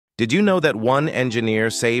Did you know that one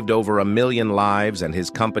engineer saved over 1 million lives and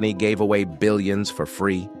his company gave away billions for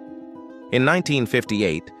free? In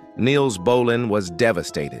 1958, Niels Bohlin was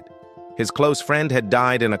devastated. His close friend had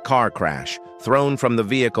died in a car crash, thrown from the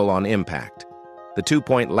vehicle on impact. The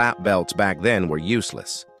 2-point lap belts back then were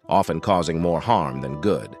useless, often causing more harm than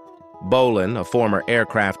good. Bohlin, a former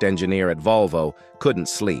aircraft engineer at Volvo, couldn't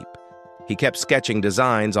sleep. He kept sketching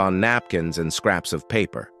designs on napkins and scraps of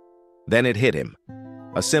paper. Then it hit him.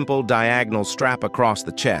 A simple diagonal strap across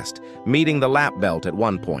the chest, meeting the lap belt at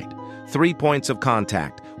one point. 3 points of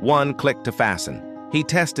contact, 1 click to fasten. He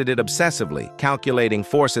tested it obsessively, calculating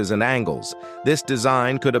forces and angles. This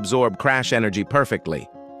design could absorb crash energy perfectly.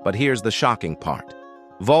 But here's the shocking part.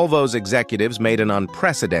 Volvo's executives made an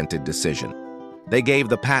unprecedented decision. They gave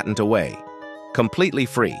the patent away, completely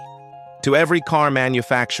free, to every car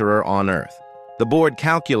manufacturer on Earth. The board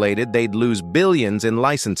calculated they'd lose billions in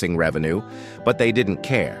licensing revenue, but they didn't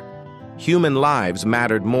care. Human lives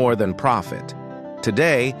mattered more than profit.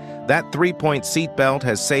 Today, that 3-point seatbelt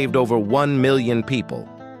has saved over 1 million people.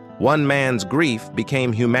 One man's grief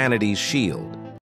became humanity's shield.